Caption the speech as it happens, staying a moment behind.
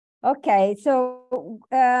Okay, so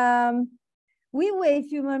we wait a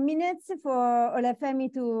few more minutes for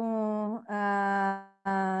Olafemi to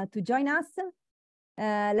join us.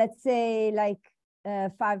 Let's say like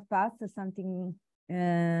 5 past or something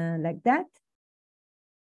like that.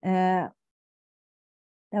 Then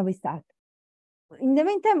we start. In the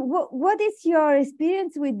meantime, what is your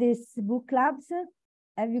experience with these book clubs?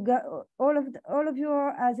 Have you got all of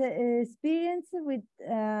your as a experience with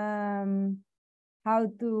how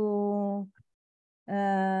to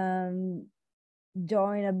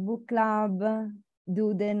join a book club,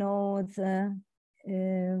 do the notes?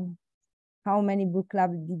 How many book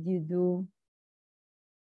clubs did you do?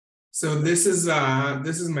 So this is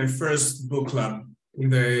my first book club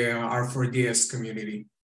in the R4DS community.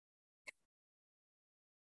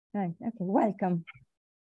 Right. Okay. Welcome.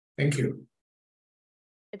 Thank you.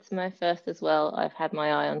 It's my first as well. I've had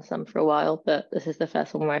my eye on some for a while, but this is the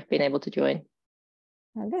first one where I've been able to join.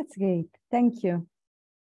 Oh, that's great. Thank you.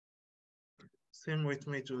 Same with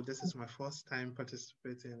me too. This is my first time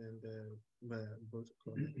participating in the book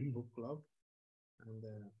club, and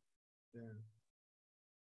yeah.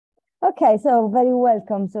 Okay, so very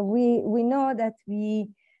welcome. So we know that we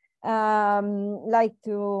like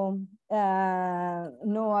to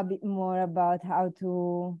know a bit more about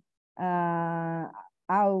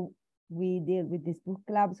how we deal with these book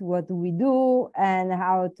clubs, what do we do, and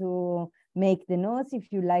how to make the notes if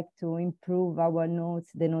you like to improve our notes,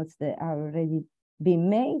 the notes that are already been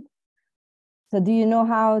made. So do you know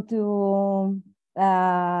how to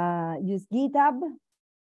use GitHub?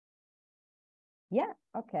 Yeah,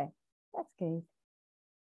 okay, that's great.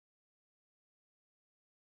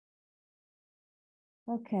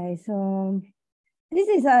 Okay, so this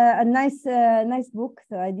is a nice book.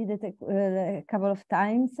 So I did it a couple of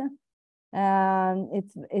times.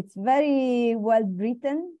 It's very well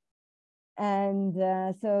written, and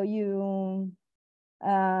so you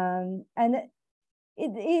and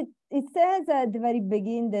it says at the very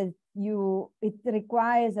beginning that it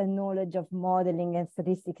requires a knowledge of modeling and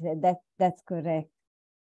statistics. That's correct,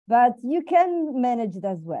 but you can manage it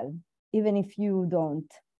as well, even if you don't.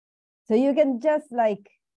 So you can just like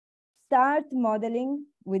start modeling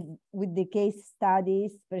with the case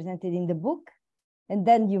studies presented in the book, and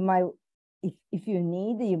then you might, if you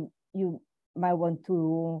need, you might want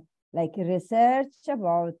to like research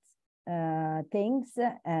about things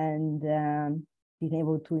and being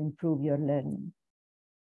able to improve your learning.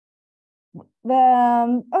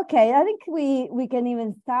 Okay, I think we can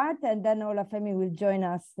even start, and then Olafemi will join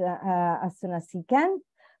us as soon as he can.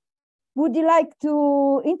 Would you like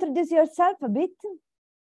to introduce yourself a bit?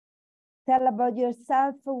 Tell about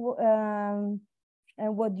yourself and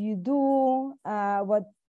what you do,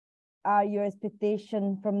 what are your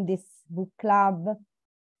expectations from this book club,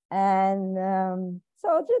 and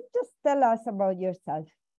so just tell us about yourself.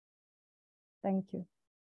 Thank you.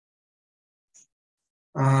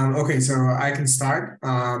 Okay, so I can start.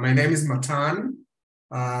 My name is Matan.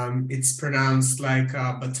 It's pronounced like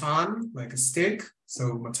a baton, like a stick.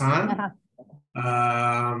 So Matan.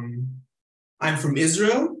 I'm from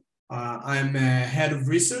Israel. I'm head of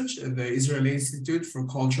research at the Israeli Institute for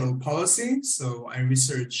Cultural Policy. So I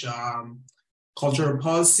research cultural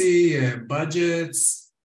policy,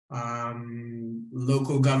 budgets,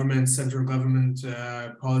 local government, central government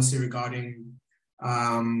policy regarding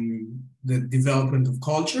the development of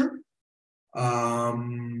culture.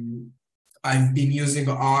 I've been using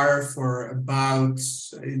R for about,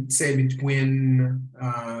 I'd say, between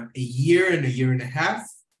a year and a half.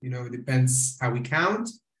 You know, it depends how we count.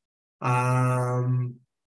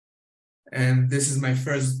 And this is my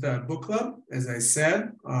first book club, as I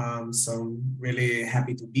said. So I'm really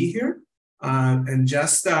happy to be here. And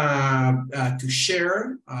just to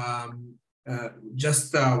share,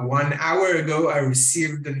 just 1 hour ago, I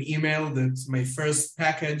received an email that my first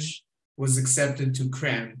package was accepted to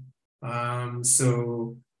CRAN.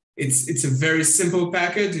 So it's a very simple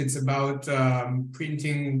package. It's about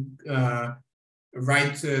printing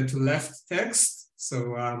right to left text.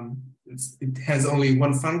 So it has only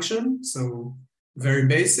one function. So very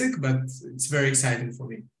basic, but it's very exciting for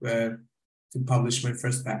me to publish my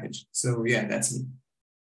first package. So yeah, that's me.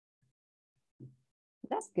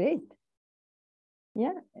 That's great.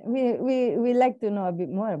 Yeah, we like to know a bit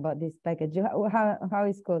more about this package. How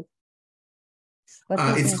it's called?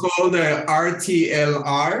 It's called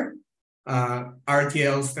RTLR.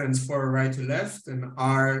 RTL stands for right to left, and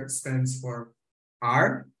R stands for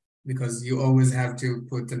R, because you always have to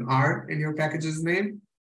put an R in your package's name.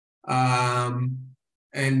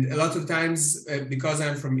 And a lot of times, because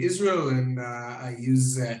I'm from Israel and I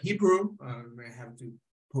use Hebrew, I have to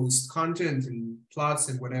post content and plots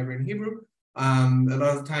and whatever in Hebrew. A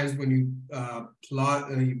lot of times when you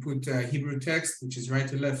you put Hebrew text, which is right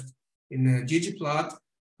to left, in a ggplot,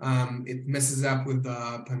 it messes up with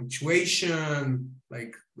the punctuation,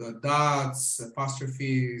 like the dots,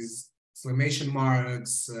 apostrophes, exclamation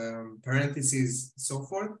marks, parentheses, and so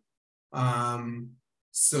forth.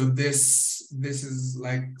 So this is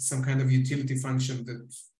like some kind of utility function that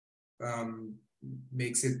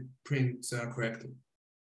makes it print correctly.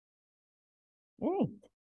 Great.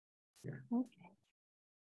 Yeah. Okay.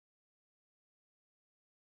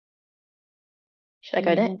 Should I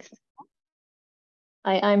go next?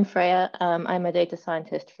 I'm Freya. I'm a data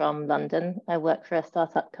scientist from London. I work for a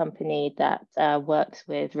startup company that works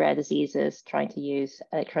with rare diseases, trying to use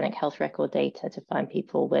electronic health record data to find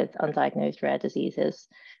people with undiagnosed rare diseases.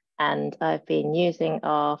 And I've been using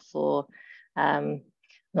R for,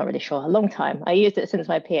 not really sure, a long time. I used it since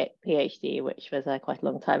my PhD, which was quite a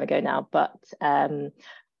long time ago now, but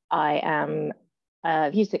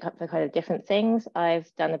I've used it for kind of different things. I've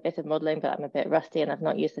done a bit of modeling, but I'm a bit rusty and I've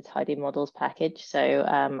not used the Tidy Models package. So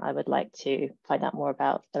I would like to find out more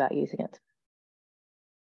about using it.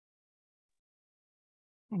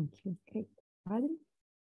 Thank you. Great. Pardon?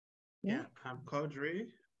 Yeah, I'm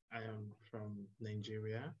Kodri. I am from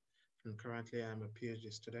Nigeria, and currently I'm a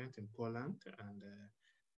PhD student in Poland, and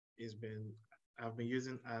I've been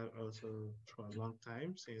using R also for a long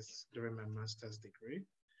time, since during my master's degree.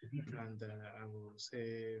 And I will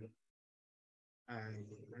say I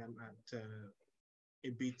am at a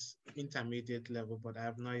bit intermediate level, but I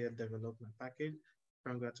have not yet developed my package.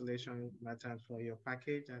 Congratulations, Nathan, for your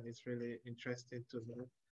package, and it's really interesting to know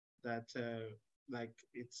that like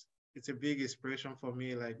it's a big inspiration for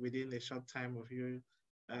me. Like within a short time of you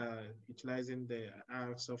utilizing the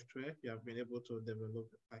R software, you have been able to develop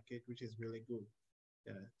a package, which is really good.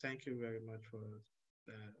 Thank you very much for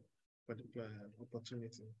the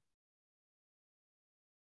opportunity.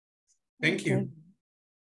 Thank you.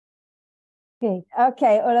 Okay.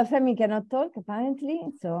 Okay. Olafemi cannot talk apparently.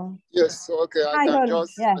 So yes, okay. I Hi, can Olu.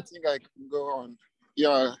 just. Yeah. I think I can go on.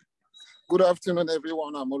 Yeah. Good afternoon,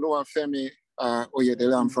 everyone. I'm Olufemi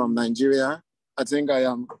Oyedele. I'm from Nigeria. I think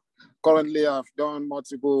I've done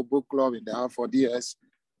multiple book club in the R4DS.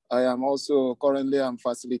 I am also I'm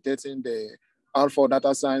facilitating the R4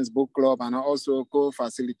 Data Science Book Club, and I'm also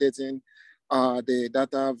co-facilitating the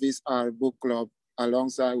Data VisR Book Club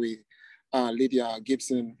alongside with Lydia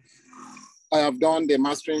Gibson. I have done the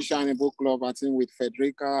Mastering Shiny Book Club, I think, with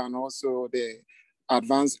Federica, and also the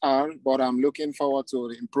Advanced R, but I'm looking forward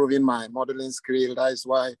to improving my modeling skill. That is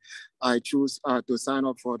why I choose to sign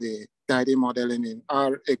up for the Tidy Modeling in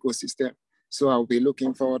R ecosystem. So I'll be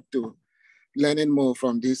looking forward to learning more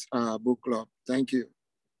from this book club. Thank you.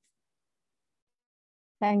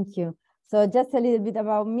 Thank you. So just a little bit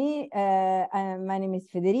about me. My name is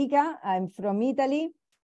Federica. I'm from Italy.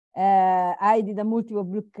 I did a multiple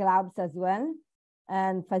book clubs as well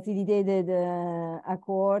and facilitated a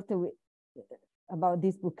cohort about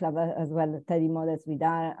this book club as well. Tidy Models with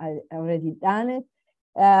R, I already done it.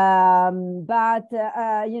 You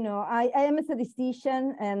know, I am a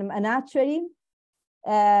statistician and an actuary.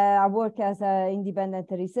 I work as an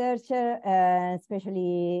independent researcher,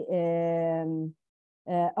 especially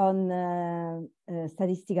on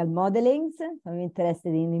statistical modelings. I'm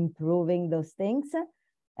interested in improving those things.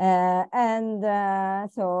 So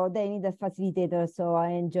they need a facilitator, so I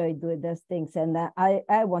enjoy doing those things. And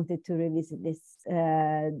I wanted to revisit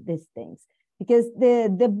these things because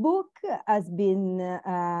the book has been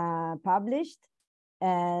published,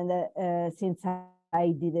 and since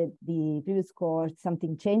I did it the previous course,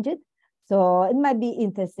 something changed. So it might be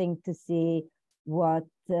interesting to see what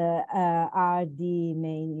are the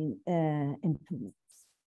main improvements.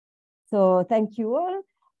 So thank you all.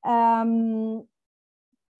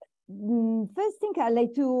 First thing, I'd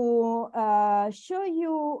like to show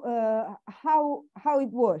you how it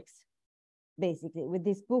works, basically, with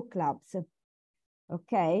these book clubs.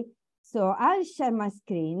 Okay, so I'll share my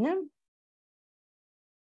screen.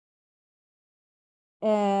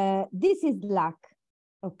 This is luck.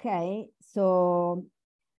 Okay, so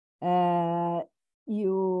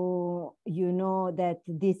you know that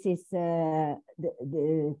this is the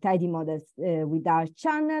Tidy Models with our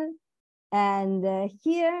channel, and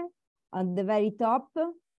here on the very top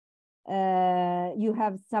you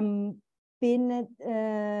have some pinned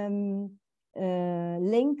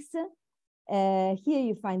links. Here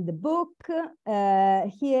you find the book.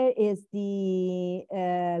 Here is the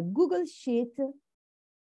Google Sheet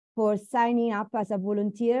for signing up as a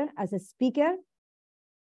volunteer, as a speaker.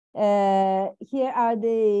 Here are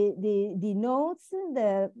the notes.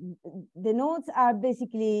 The notes are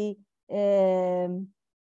basically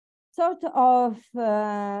sort of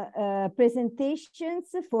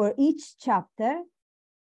presentations for each chapter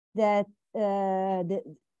that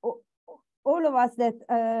all of us that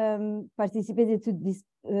participated to this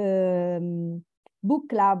book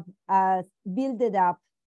club build it up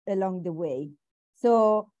along the way.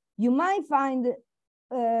 So you might find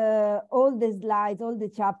all the slides, all the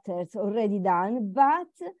chapters already done, but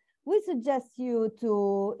we suggest you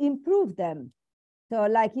to improve them. So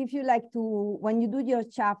like if you like to, when you do your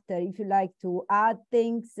chapter, if you like to add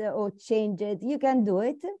things or change it, you can do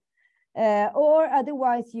it. Or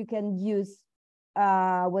otherwise you can use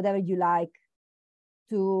whatever you like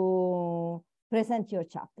to present your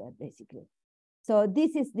chapter, basically. So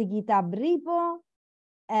this is the GitHub repo,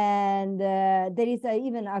 and there is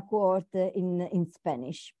even a Cohort in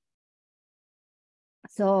Spanish.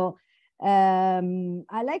 So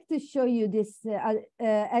I like to show you this.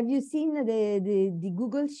 Have you seen the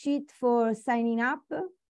Google Sheet for signing up?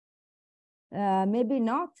 Maybe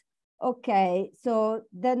not. Okay, so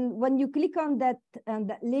then when you click on that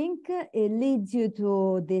link, it leads you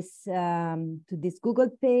to this Google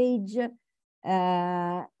page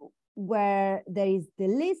where there is the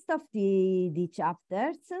list of the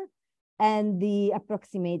chapters and the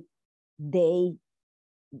approximate day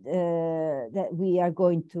that we are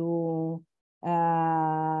going to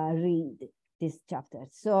read this chapter.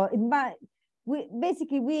 So it might, we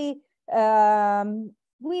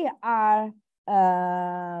are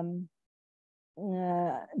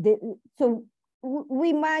so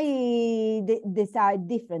we might decide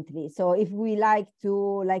differently. So if we like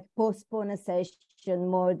to postpone a session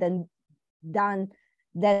more than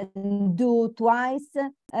do twice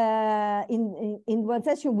in one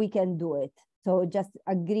session, we can do it. So just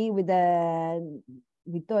agree with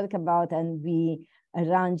we talk about and we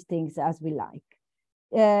arrange things as we like.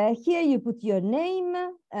 Here you put your name,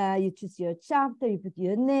 you choose your chapter, you put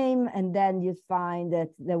your name, and then you find that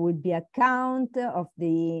there will be a count of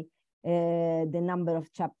the number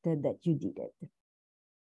of chapters that you did it.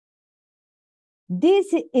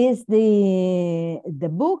 This is the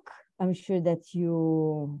book. I'm sure that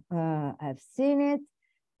you have seen it.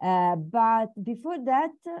 But before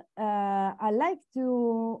that, I like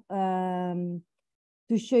to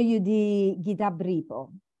show you the GitHub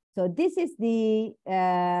repo. So this is the,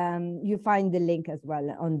 you find the link as well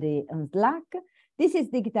on Slack. This is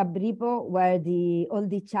the GitHub repo where all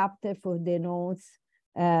the chapters for the notes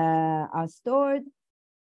are stored.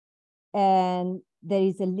 And there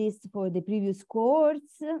is a list for the previous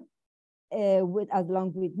cohorts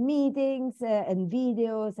along with meetings and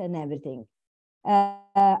videos and everything.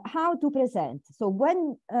 How to present. So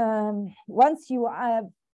when once you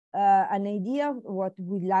have an idea of what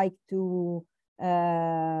we'd like to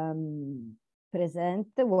present,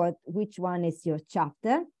 which one is your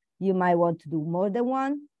chapter, you might want to do more than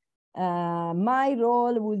one. My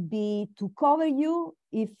role would be to cover you.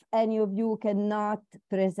 If any of you cannot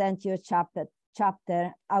present your chapter,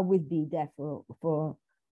 I will be there for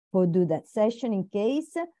do that session in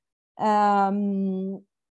case.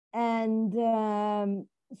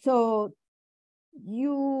 So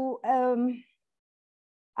you,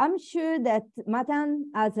 I'm sure that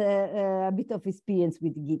Matan has a bit of experience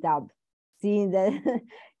with GitHub, seeing that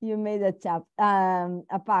you made a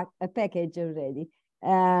package already.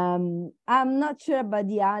 I'm not sure about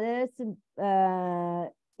the others.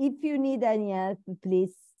 If you need any help,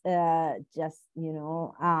 please just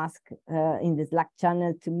ask in the Slack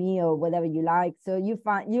channel to me or whatever you like. So you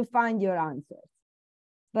find your answers.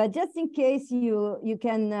 But just in case you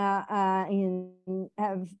can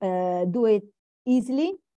do it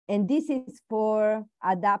easily, and this is for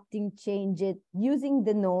adapting, change it using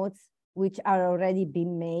the notes which are already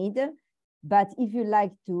been made. But if you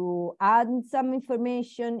like to add some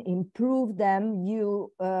information, improve them,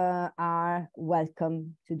 you are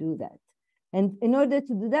welcome to do that. And in order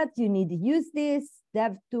to do that, you need to use this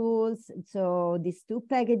DevTools, so these two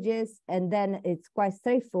packages, and then it's quite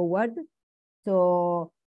straightforward.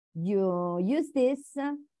 So you use this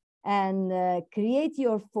and create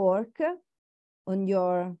your fork on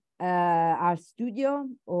your RStudio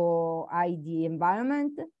or IDE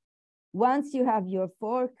environment. Once you have your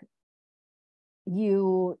fork,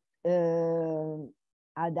 you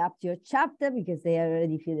adapt your chapter because they are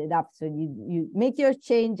already filled up. So you make your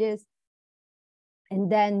changes,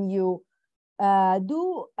 and then you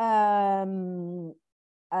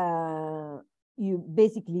you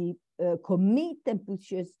basically commit and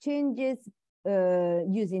push your changes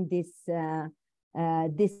using this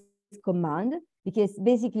this command. Because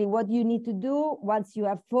basically what you need to do once you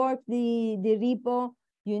have forked the repo,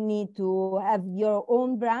 you need to have your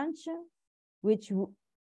own branch, which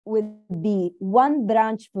will be one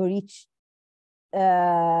branch for each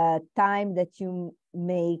time that you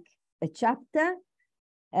make a chapter.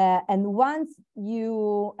 And once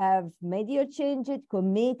you have made your changes,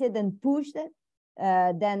 committed and pushed it,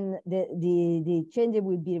 then the changes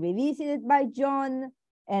will be revisited by John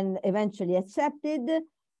and eventually accepted.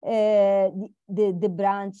 The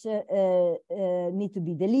branch need to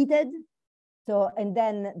be deleted. So, and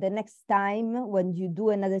then the next time when you do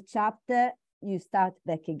another chapter, you start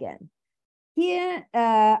back again. Here,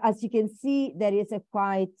 as you can see, there is a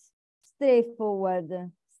quite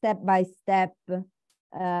straightforward step-by-step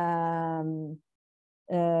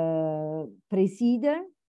procedure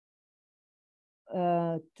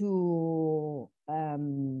to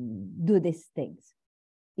do these things.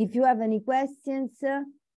 If you have any questions, do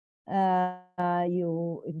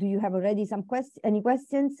you have already some any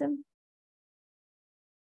questions?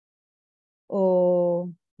 Or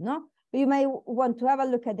no? You may want to have a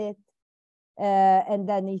look at it. And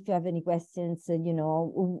then if you have any questions, you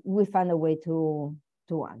know, we find a way to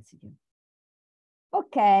answer you.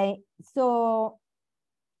 Okay, so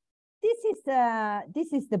this is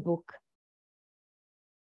the book.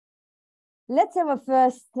 Let's have a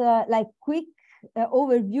first like quick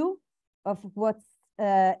overview of what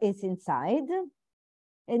is inside.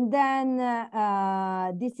 And then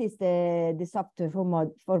this is the software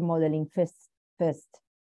for modeling first,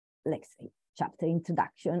 let's say, chapter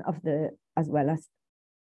introduction of the, as well as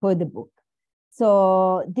for the book.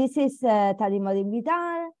 So this is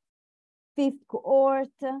TMWR, 5th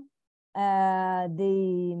cohort.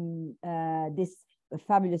 This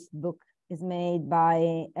fabulous book is made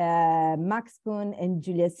by Max Kuhn and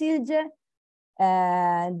Julia Silge.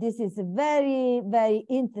 This is a very, very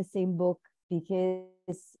interesting book because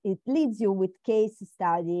it leads you with case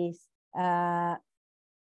studies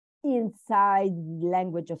inside the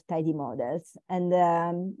language of tidy models, and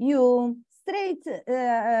you straight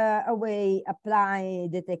away apply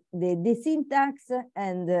the syntax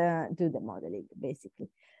and do the modeling, basically.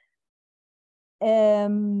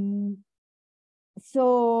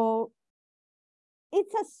 So it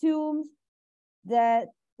assumes that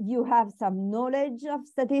you have some knowledge of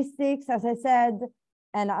statistics, as I said,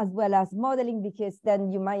 and as well as modeling, because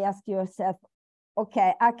then you might ask yourself,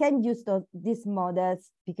 okay, I can use these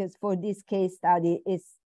models because for this case study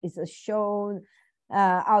is shown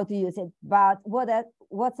how to use it. But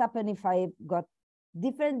what's happening if I've got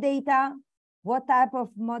different data? What type of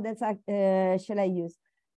models shall I use?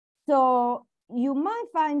 So you might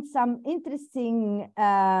find some interesting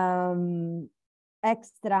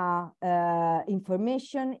extra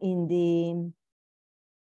information in the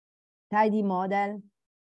Tidy Models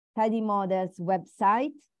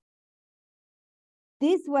website.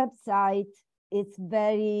 This website is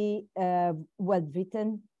very well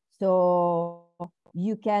written, so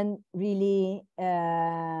you can really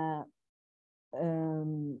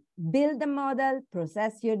build a model,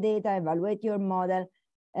 process your data, evaluate your model,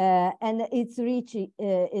 and it's rich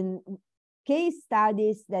in case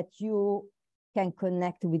studies that you can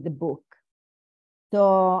connect with the book.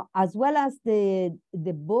 So as well as the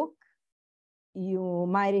book, you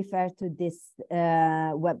might refer to this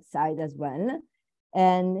website as well.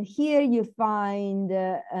 And here you find,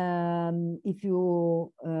 if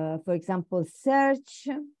you, for example, search,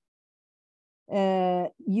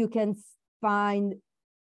 you can find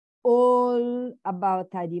all about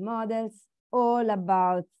tidy models, all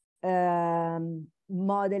about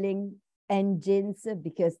modeling engines,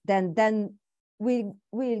 because then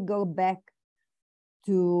we'll go back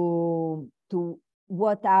to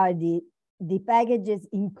what are the packages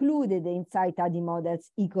included inside tidy models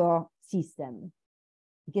ecosystem.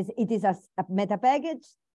 Because it is a meta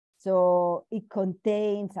package, so it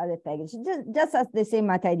contains other packages, just as the same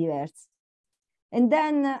at TMWR. And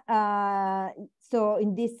then, so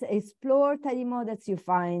in this explore tidy models, you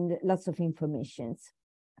find lots of information.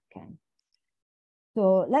 Okay.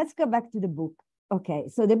 So let's go back to the book. Okay,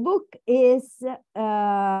 so the book is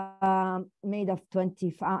made of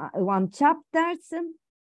 21 chapters.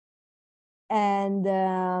 And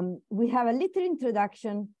we have a little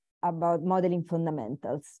introduction about modeling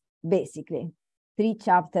fundamentals, basically 3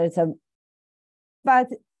 chapters, but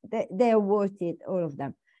they are worth it, all of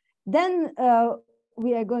them. Then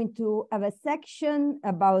we are going to have a section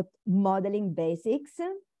about modeling basics,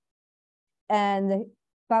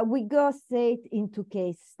 but we go straight into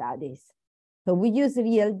case studies. So we use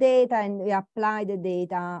real data and we apply the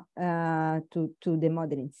data to the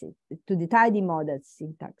modeling, to the tidy model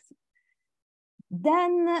syntax.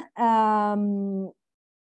 Then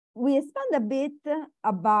we expand a bit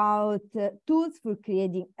about tools for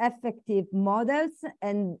creating effective models.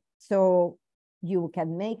 And so you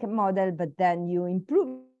can make a model, but then you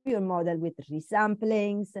improve your model with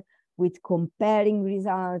resamplings, with comparing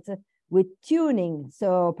results, with tuning,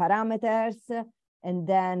 so parameters, and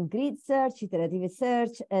then grid search, iterative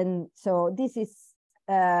search. And so this is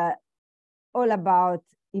all about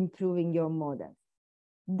improving your model.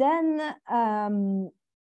 Then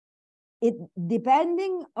it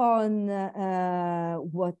depending on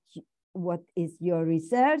what is your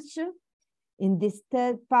research. In this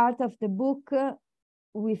third part of the book,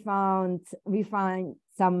 we find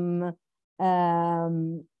some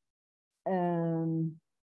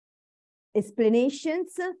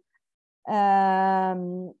explanations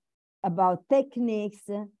about techniques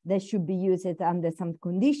that should be used under some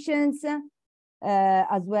conditions,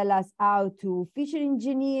 as well as how to feature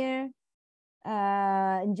engineering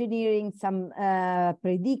some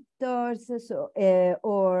predictors, so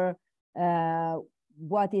or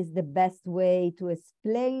what is the best way to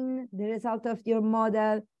explain the result of your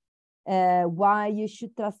model, why you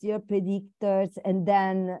should trust your predictors. And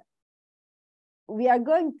then we are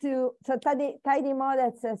going to, so tidy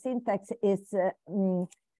models syntax is the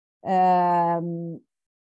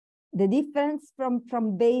difference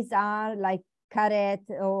from base R, like caret,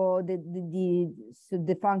 or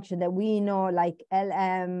the function that we know, like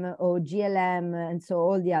LM or GLM, and so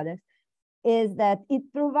all the others, is that it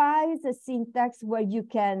provides a syntax where you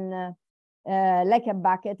can, like a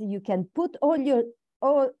bucket, you can put all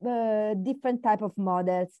different type of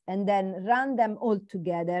models and then run them all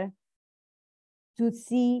together to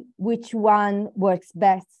see which one works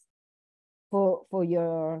best for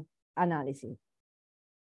your analysis.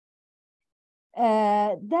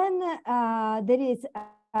 Then there is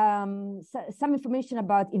some information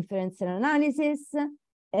about inferential analysis,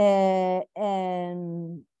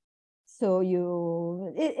 and so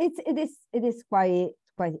it is quite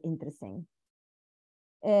interesting.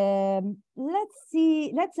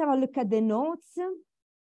 Let's have a look at the notes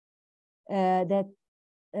that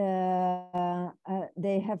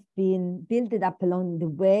they have been built up along the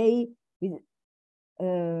way with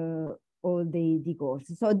all the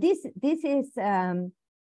courses. So this is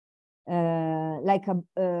like a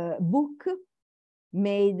book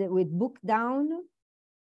made with book down,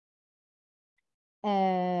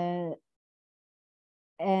 and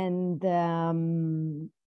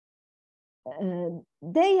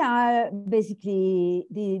they are basically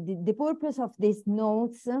the purpose of these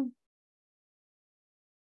notes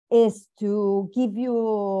is to give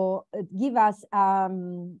us a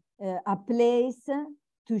place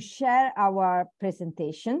to share our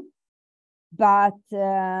presentation, but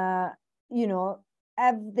you know,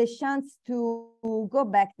 have the chance to go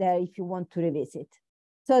back there if you want to revisit.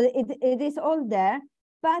 So it is all there,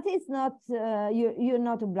 but it's not you're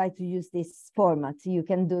not obliged to use this format. You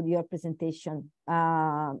can do your presentation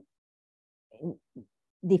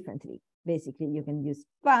differently. Basically, you can use,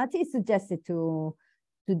 but it's suggested to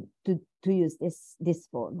use this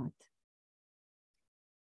format.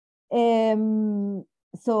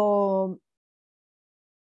 So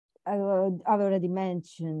I've already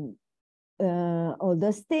mentioned all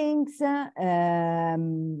those things.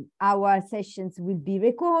 Our sessions will be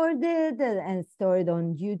recorded and stored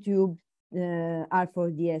on YouTube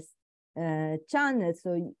R4DS channel,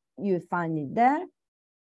 so you find it there.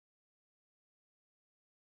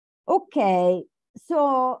 Okay,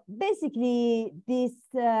 so basically this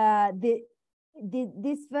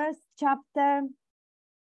this first chapter,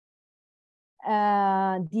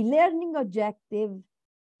 the learning objective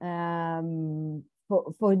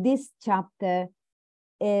for this chapter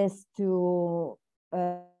is to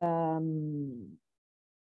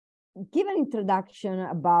give an introduction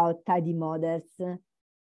about tidy models,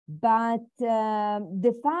 but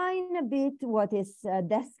define a bit what is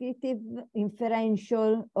descriptive,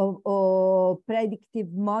 inferential, or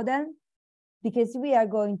predictive model, because we are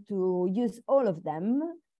going to use all of them,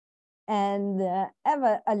 and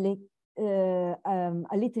have a little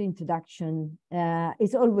introduction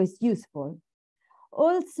is always useful.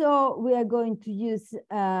 Also, we are going to use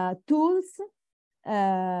tools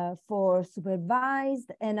for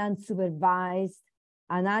supervised and unsupervised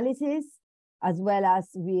analysis, as well as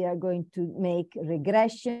we are going to make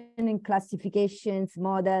regression and classifications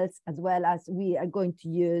models, as well as we are going to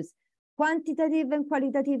use quantitative and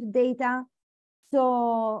qualitative data.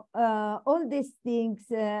 So all these things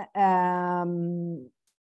we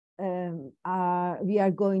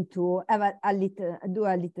are going to have a little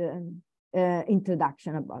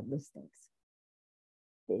introduction about those things,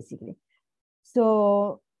 basically.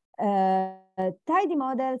 So tidy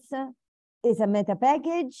models is a meta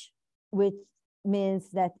package, which means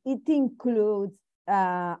that it includes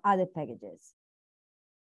other packages.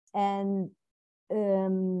 And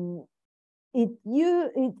it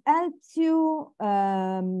helps you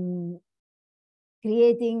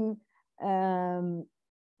creating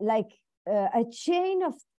like a chain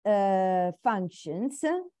of functions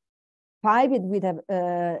piped with the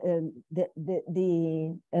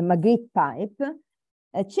Magritte pipe,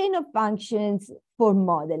 a chain of functions for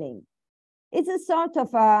modeling. It's a sort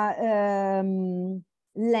of a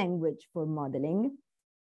language for modeling,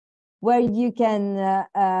 where you can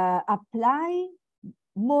apply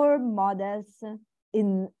more models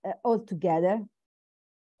in all together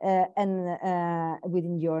and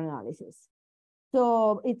within your analysis.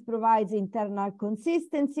 So it provides internal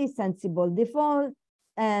consistency, sensible default,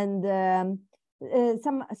 and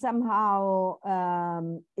somehow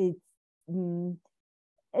it's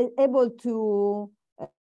able to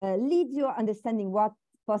lead you understanding what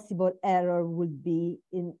possible error would be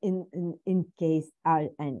in case are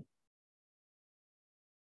any.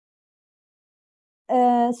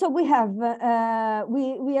 So we have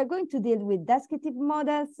we are going to deal with descriptive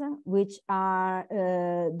models, which are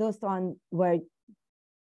those ones where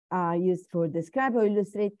are used for describe or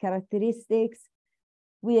illustrate characteristics.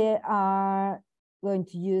 We are going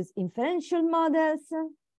to use inferential models.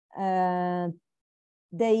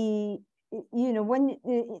 They, you know, when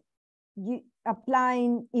you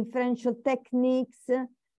applying inferential techniques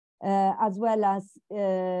as well as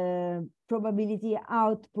probability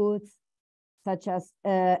outputs, such as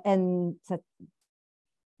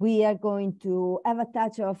we are going to have a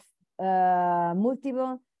touch of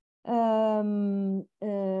multiple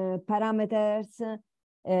parameters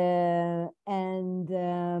and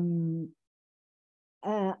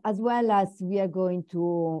as well as we are going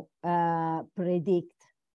to predict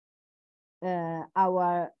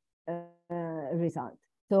our result.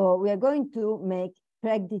 So we are going to make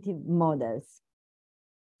predictive models.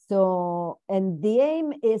 So, and the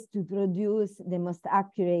aim is to produce the most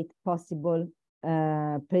accurate possible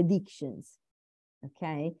predictions.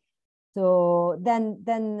 Okay. So then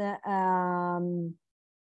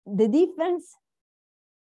the difference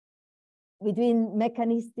between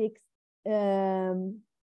mechanistics,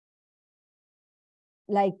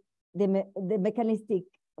 like the mechanistic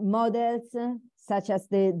models, such as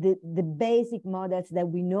the basic models that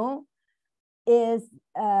we know, is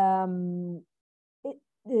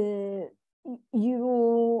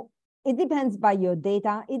it depends by your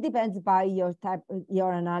data, it depends by your type,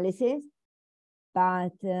 your analysis,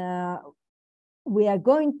 but we are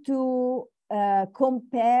going to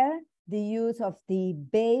compare the use of the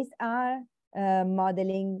base R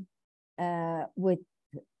modeling with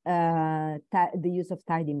the use of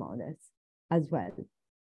tidy models as well.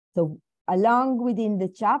 So along within the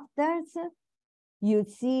chapters, you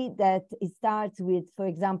see that it starts with, for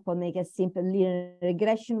example, make a simple linear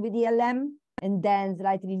regression with ELM, and then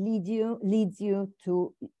slightly leads you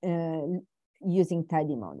to using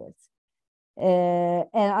tidy models. And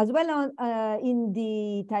as well in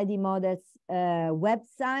the tidy models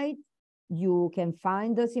website, you can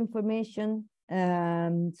find those information.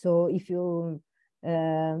 So if you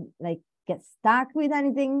like get stuck with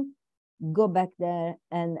anything, go back there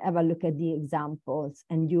and have a look at the examples,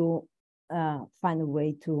 and you find a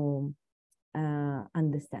way to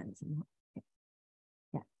understand them. Okay.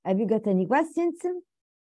 Yeah. Have you got any questions?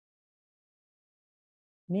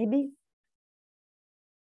 Maybe?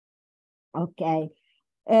 Okay.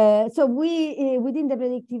 So we, within the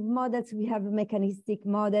predictive models, we have mechanistic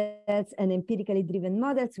models and empirically driven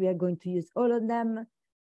models. We are going to use all of them.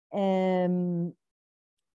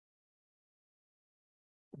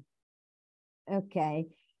 Okay.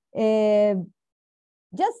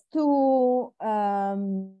 Just to,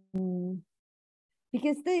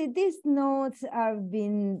 because these notes have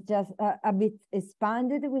been just a bit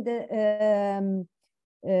expanded with the,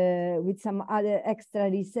 with some other extra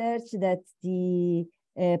research that the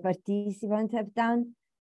participants have done.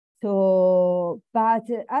 So, but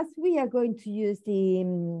as we are going to use the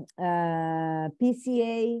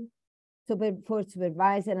PCA for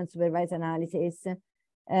supervisor and supervised analysis,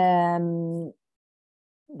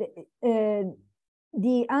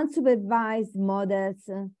 the unsupervised models,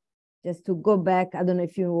 just to go back, I don't know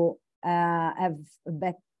if you have a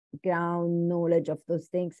background knowledge of those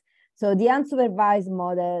things. So the unsupervised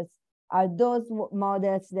models are those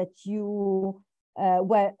models that you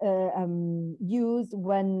use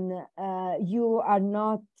when you are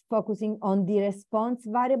not focusing on the response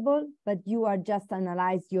variable, but you are just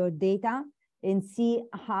analyze your data and see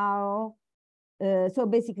how so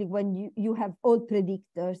basically when you have all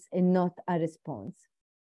predictors and not a response.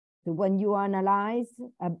 So when you analyze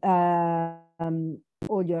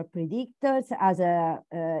all your predictors as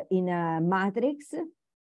in a matrix,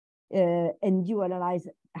 and you analyze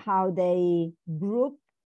how they group,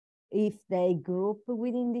 if they group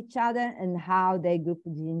within each other, and how they group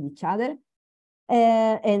within each other.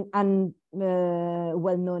 And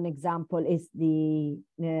well-known example is the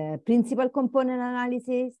principal component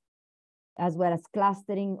analysis, as well as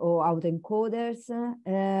clustering or autoencoders.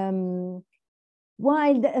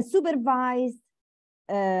 While the supervised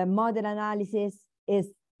model analysis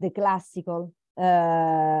is the classical,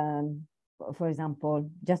 for example,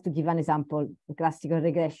 just to give an example, the classical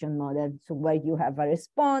regression model, so where you have a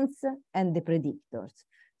response and the predictors.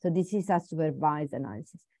 So this is a supervised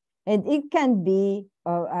analysis. And it can be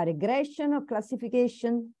a regression or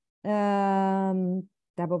classification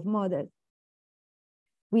type of model.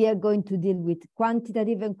 We are going to deal with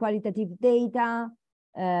quantitative and qualitative data.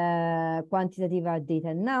 Quantitative are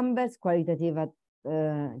data numbers, qualitative are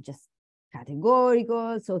just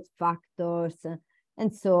categorical, so factors.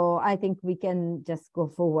 And so I think we can just go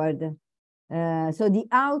forward. So the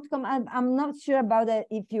outcome, I'm not sure about that.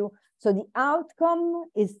 So the outcome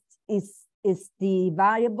is the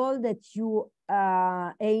variable that you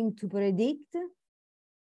aim to predict.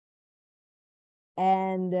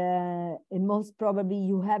 And most probably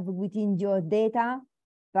you have within your data,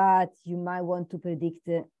 but you might want to predict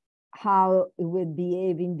how it will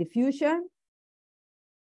behave in the future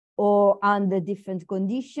or under different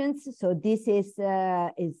conditions. So this is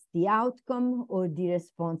the outcome or the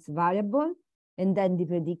response variable. And then the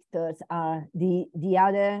predictors are the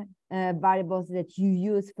other variables that you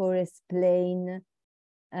use for explain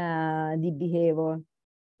the behavior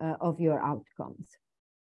of your outcomes.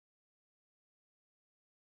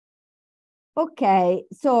 Okay,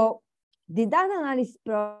 so the data analysis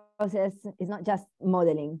process is not just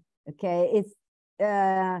modeling, okay? It's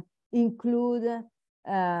include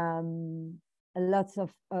lots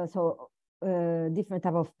of different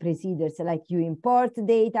type of procedures, like you import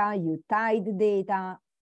data, you tie the data,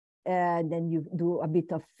 then you do a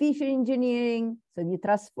bit of feature engineering. So you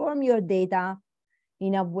transform your data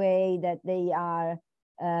in a way that they are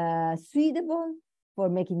suitable for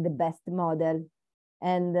making the best model.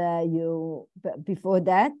 And before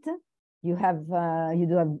that, you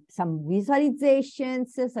do have some visualizations,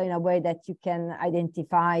 so in a way that you can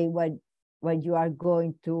identify what you are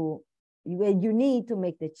going to, where you need to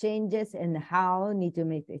make the changes and how you need to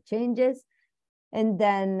make the changes, and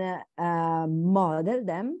then model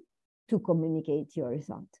them to communicate your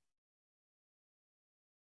result.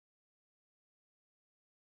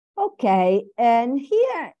 Okay, and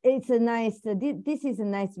here it's a nice, this is a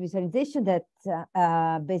nice visualization that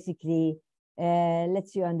basically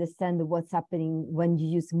lets you understand what's happening when you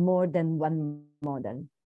use more than one model.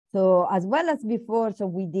 So as well as before,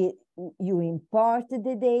 so you import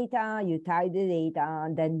the data, you tie the data,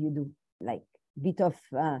 and then you do like a bit of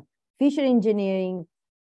feature engineering,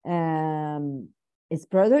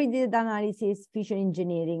 exploratory data analysis, feature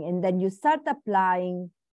engineering, and then you start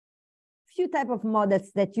applying few type of models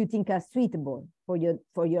that you think are suitable for your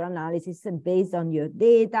analysis, and based on your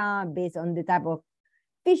data, based on the type of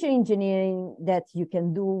feature engineering that you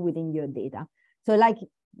can do within your data. So like,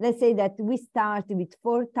 let's say that we start with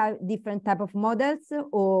different type of models,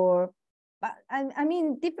 or I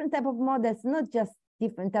mean different type of models, not just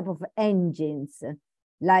different type of engines,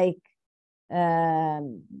 like I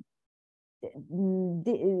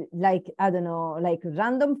don't know, like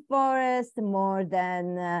random forest more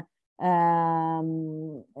than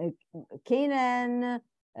KNN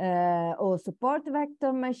or support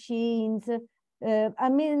vector machines. I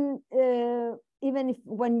mean, even if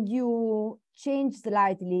when you change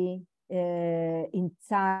slightly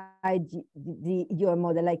inside your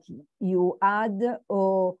model, like you add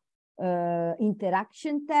or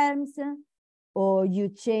interaction terms, or you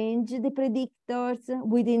change the predictors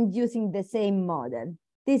within using the same model,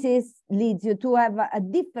 this leads you to have a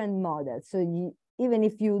different model. So even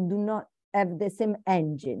if you do not have the same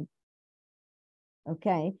engine.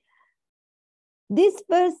 Okay. This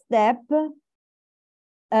first step,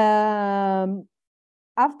 after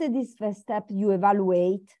this first step, you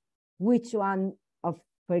evaluate which one of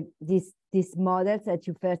these models that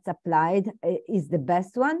you first applied is the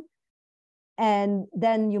best one. And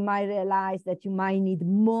then you might realize that you might need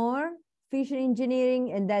more feature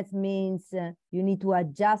engineering, and that means you need to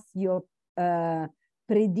adjust your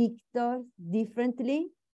predictors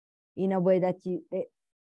differently in a way that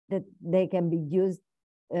they can be used,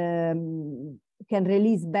 can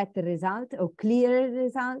release better results or clearer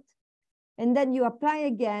results. And then you apply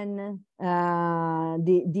again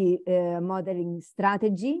the modeling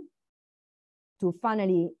strategy to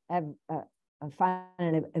finally have a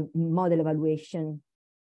final model evaluation.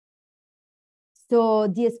 So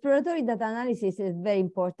the exploratory data analysis is a very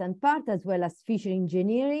important part, as well as feature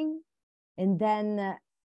engineering. And then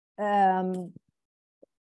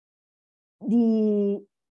the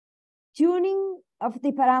tuning of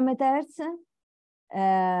the parameters,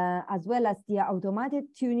 as well as the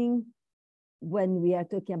automated tuning when we are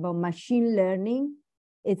talking about machine learning.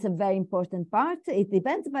 It's a very important part. It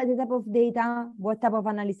depends by the type of data, what type of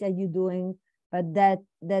analysis are you doing, but that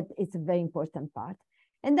is a very important part.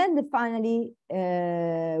 And then finally,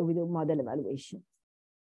 we do model evaluation.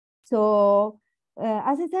 So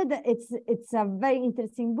as I said, it's a very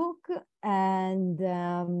interesting book, and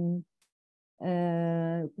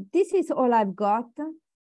this is all I've got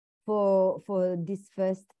for this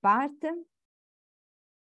first part.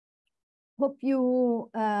 Hope you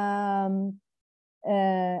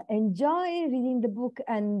enjoy reading the book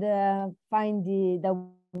and find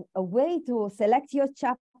a way to select your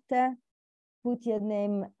chapter, put your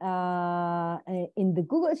name in the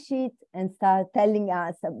Google Sheet, and start telling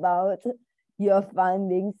us about your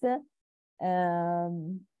findings.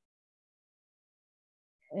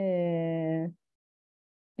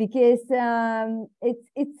 Because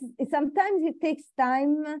it's sometimes it takes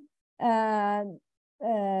time,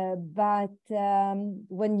 but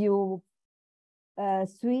when you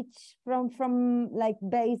switch from like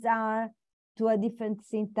base R to a different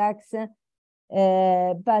syntax,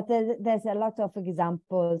 but there's a lot of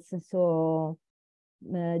examples. So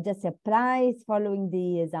just apply following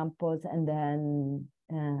the examples, and then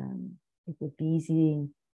it would be easy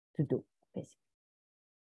to do, basically.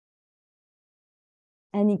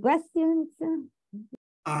 Any questions?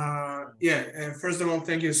 First of all,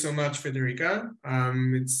 thank you so much, Federica.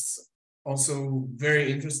 It's also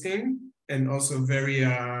very interesting and also very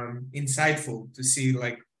insightful to see,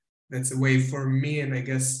 like, that's a way for me, and I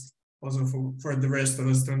guess also for the rest of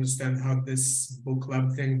us, to understand how this book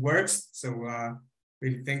club thing works. So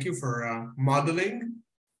really thank you for modeling,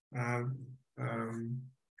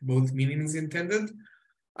 both meanings intended.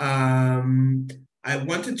 I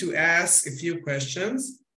wanted to ask a few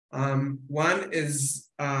questions. One is,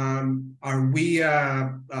 are we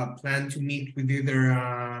plan to meet with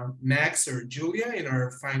either Max or Julia in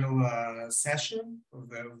our final session of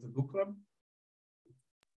the book club?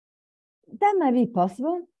 That might be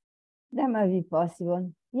possible. That might be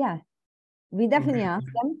possible. Yeah, we definitely ask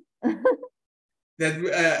them. That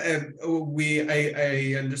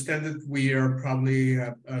I understand that we are probably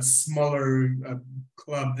a smaller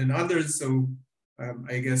club than others, so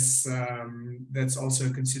I guess that's also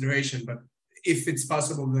a consideration. But if it's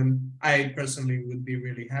possible, then I personally would be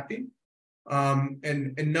really happy.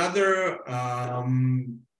 And another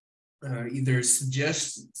either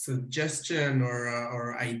suggestion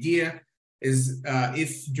or idea is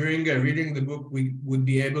if during reading the book we would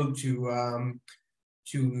be able to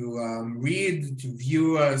read, to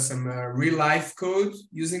view some real-life code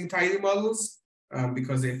using tidy models,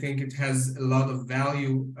 because I think it has a lot of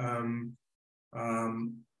value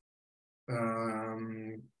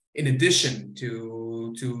in addition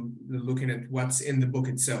to looking at what's in the book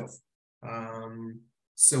itself.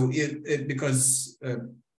 So because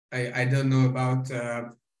I don't know about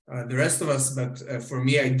the rest of us, but for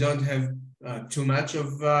me, I don't have too much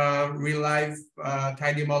of real-life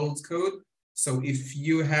tidy models code. So if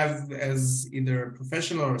you have, as either a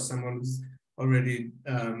professional or someone who's already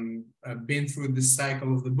been through this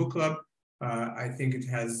cycle of the book club, I think it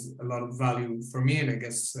has a lot of value for me, and I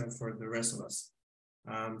guess for the rest of us.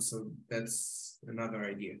 So that's another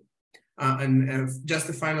idea. And just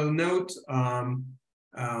a final note,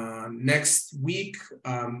 next week,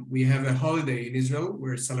 we have a holiday in Israel.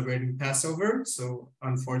 We're celebrating Passover, so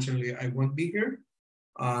unfortunately I won't be here.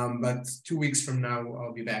 But 2 weeks from now,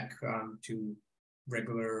 I'll be back to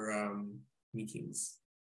regular meetings.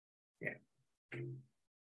 Yeah.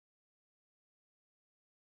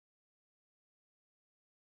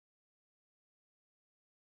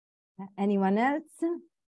 Anyone else?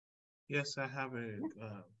 Yes, I have a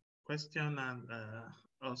question, and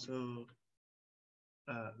also,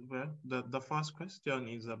 well, the first question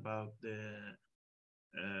is about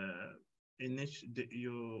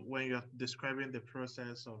when you're describing the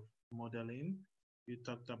process of modeling, you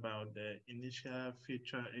talked about the initial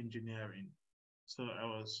feature engineering. So I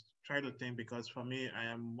was trying to think, because for me, I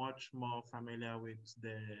am much more familiar with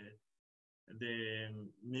the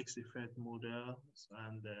mixed effect models,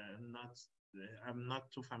 and I'm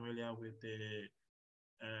not too familiar with the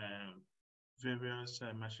various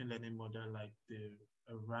machine learning model, like the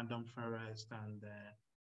a random forest and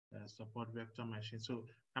support vector machine. So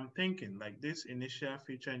I'm thinking like this initial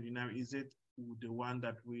feature engineering, is it the one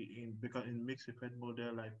that because in mixed effect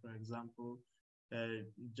model, like for example,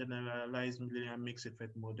 generalized linear mixed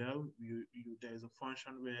effect model, there's a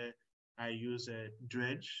function where I use a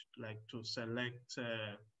dredge, like to select,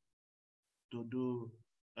 to do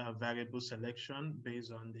a variable selection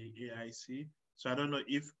based on the AIC. So I don't know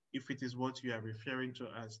if it is what you are referring to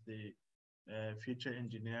as the feature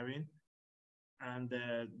engineering. And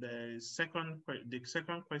the second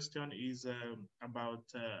question is about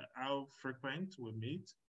how frequent we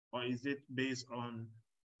meet, or is it based on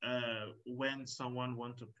when someone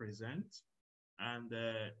wants to present? And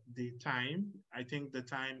the time, I think the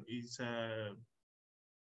time is,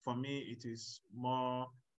 for me, it is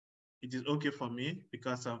okay for me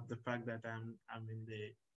because of the fact that I'm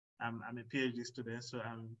a PhD student, so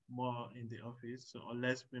I'm more in the office. So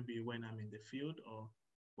unless maybe when I'm in the field or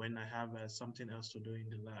when I have something else to do in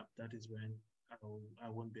the lab, that is when I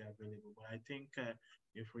won't be available. But I think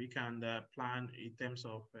if we can plan in terms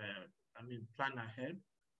of, plan ahead,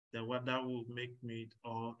 then what that will make me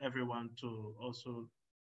or everyone to also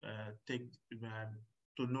take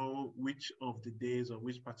to know which of the days or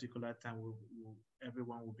which particular time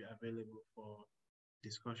everyone will be available for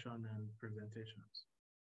discussion and presentations.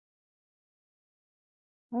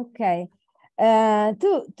 Okay. First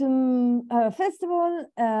of all,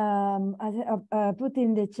 I put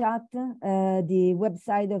in the chat the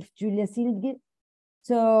website of Julia Silge.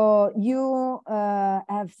 So you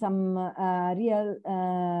have some real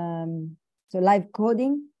live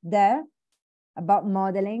coding there about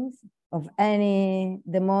modelings of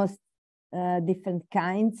the most different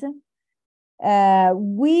kinds.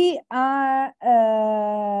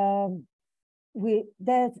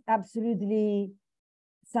 That's absolutely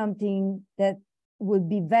something that would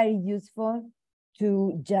be very useful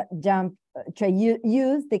to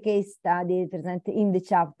use the case study presented in the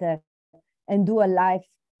chapter and do a live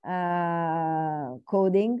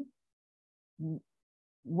coding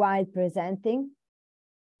while presenting.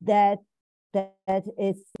 That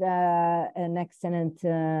is an excellent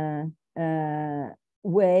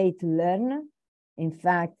way to learn. In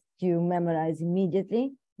fact, you memorize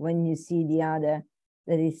immediately when you see the other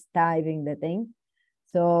that is typing the thing.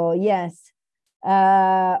 So yes,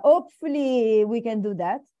 hopefully we can do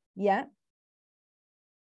that. Yeah.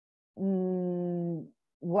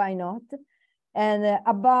 Why not? And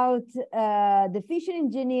about the feature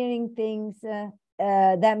engineering things,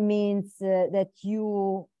 that means that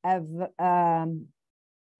you have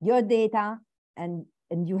your data and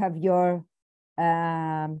you have your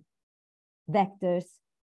vectors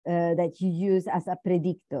that you use as a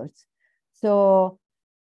predictors. So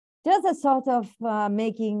just a sort of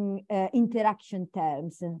making interaction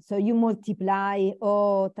terms. So you multiply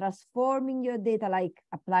or transforming your data, like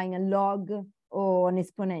applying a log or an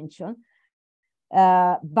exponential.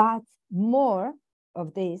 But more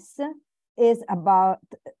of this is about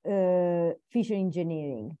feature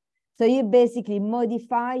engineering. So you basically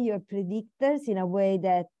modify your predictors in a way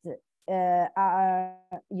that are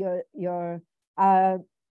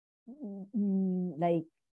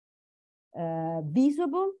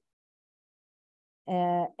visible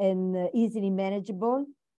and easily manageable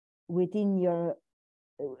within your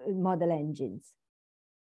model engines.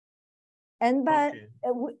 And in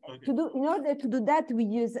order to do that, we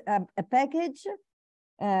use a package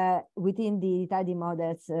within the tidy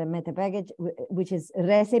models meta package, which is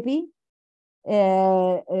recipe.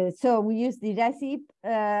 So we use the recipe.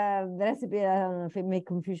 I don't know if it makes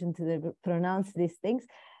confusion to pronounce these things,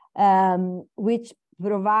 which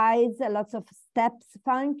provides lots of steps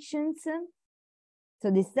functions. So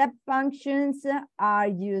the step functions are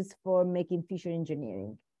used for making feature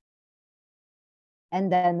engineering.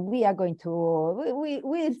 And then we are going to,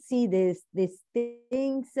 we'll see these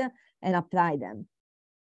things and apply them.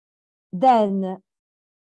 Then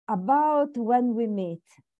about when we meet.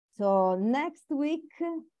 So next week,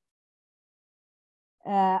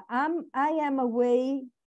 I am away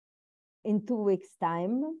in 2 weeks'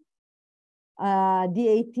 time.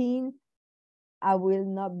 The 18th, I will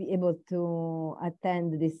not be able to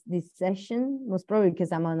attend this session, most probably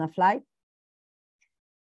because I'm on a flight.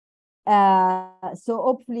 So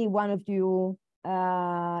hopefully one of you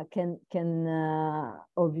can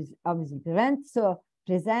obviously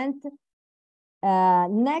present.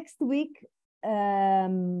 Next week,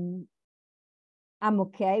 I'm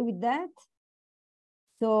okay with that.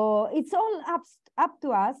 So it's all up to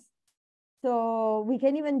us. So we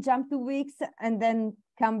can even jump 2 weeks and then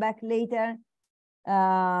come back later. It's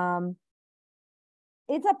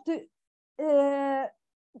up to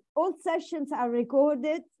all sessions are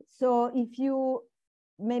recorded. So if you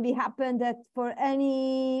maybe happen that for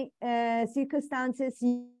any circumstances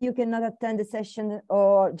you cannot attend the session,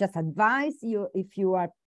 or just advise you if you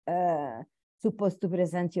are supposed to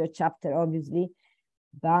present your chapter, obviously,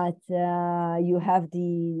 but you have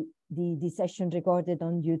the session recorded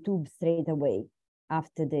on YouTube straight away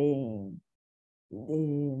after the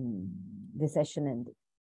session ended,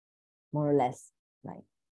 more or less, like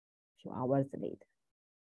a few hours later.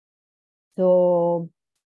 So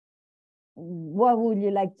what would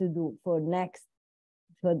you like to do for the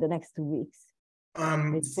next 2 weeks?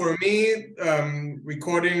 For me,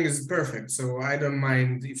 recording is perfect. So I don't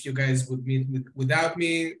mind if you guys would meet without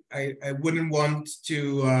me. I wouldn't want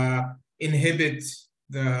to inhibit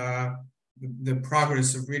the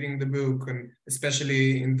progress of reading the book, and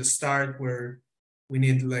especially in the start where we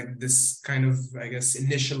need like this kind of, I guess,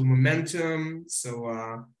 initial momentum.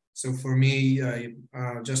 So so for me,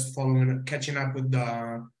 just catching up with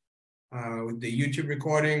the YouTube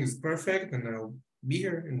recording is perfect, and I'll be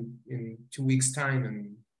here in 2 weeks' time,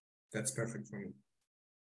 and that's perfect for me.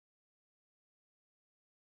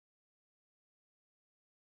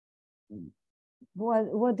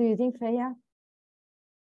 What do you think, Freya?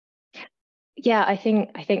 Yeah, I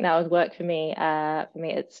think that would work for me. For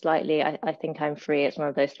me, it's slightly, I think I'm free. It's one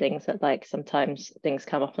of those things that like sometimes things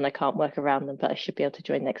come up and I can't work around them, but I should be able to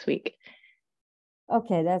join next week.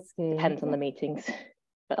 Okay, that's good. Depends on the meetings,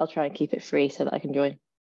 but I'll try and keep it free so that I can join.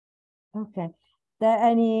 Okay. There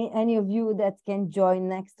any of you that can join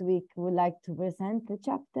next week would like to present the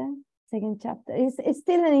second chapter? It's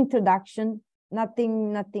still an introduction,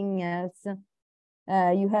 nothing else.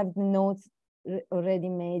 You have the notes already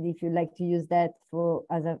made if you like to use that to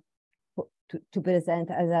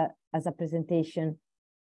present as a presentation.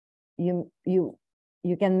 You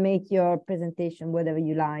can make your presentation whatever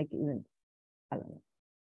you like, even I don't know.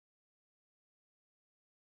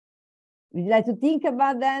 Would you like to think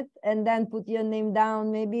about that and then put your name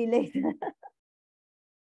down maybe later?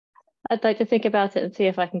 I'd like to think about it and see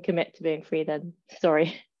if I can commit to being free then.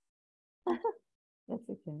 Sorry. That's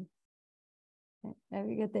okay. Have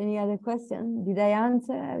you got any other question? Did I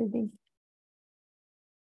answer everything?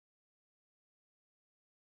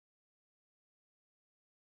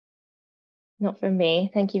 Not from me.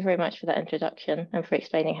 Thank you very much for that introduction and for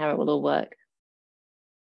explaining how it will all work.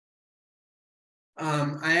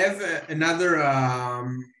 I have another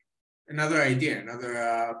idea,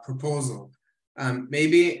 another proposal.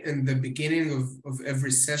 Maybe in the beginning of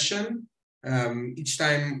every session, each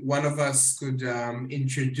time one of us could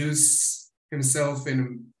introduce himself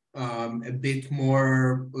in a bit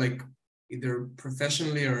more, like either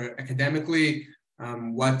professionally or academically.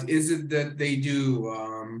 What is it that they do?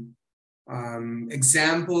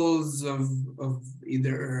 Examples of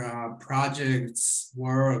either projects,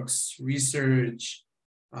 works, research,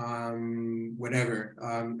 whatever.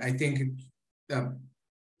 I think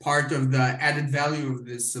part of the added value of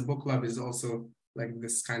this book club is also like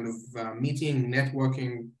this kind of meeting,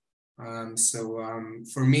 networking. So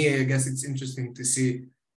for me, I guess it's interesting to see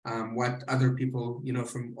what other people, you know,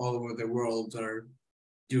 from all over the world are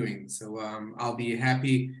doing. So I'll be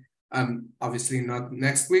happy. Obviously not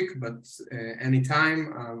next week, but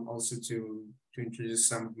anytime, also to introduce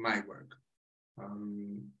some of my work.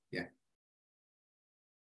 Yeah.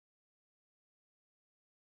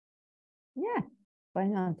 Yeah, why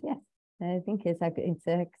not? Yes, I think it's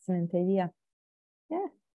an excellent idea. Yeah,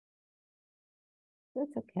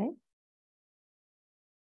 that's okay.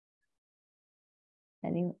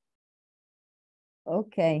 Anyway,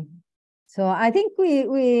 okay. So I think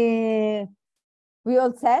we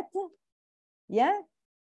all set. Yeah.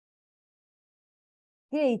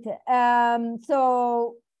 Great.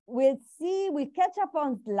 So we'll catch up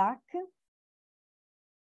on Slack.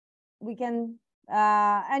 We can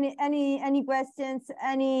any questions,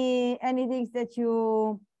 any things that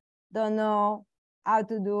you don't know how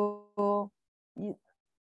to do, you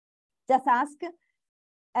just ask.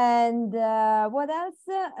 And what else?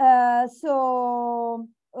 So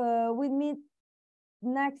we'll meet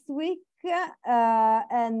next week,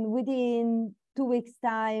 and within 2 weeks'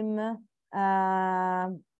 time, I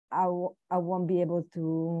won't be able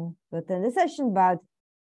to attend the session, but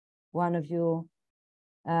one of you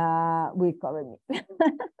will cover me.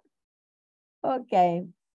 Okay.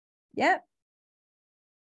 Yeah.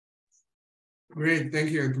 Great,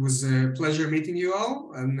 thank you. It was a pleasure meeting you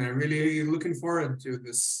all, and I'm really looking forward to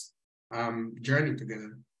this journey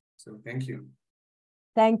together. So thank you.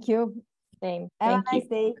 Thank you. Same. Have Thank a nice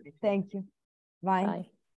day. Thank you. Bye.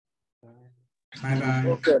 Bye. Bye-bye.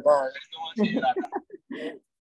 Okay, bye.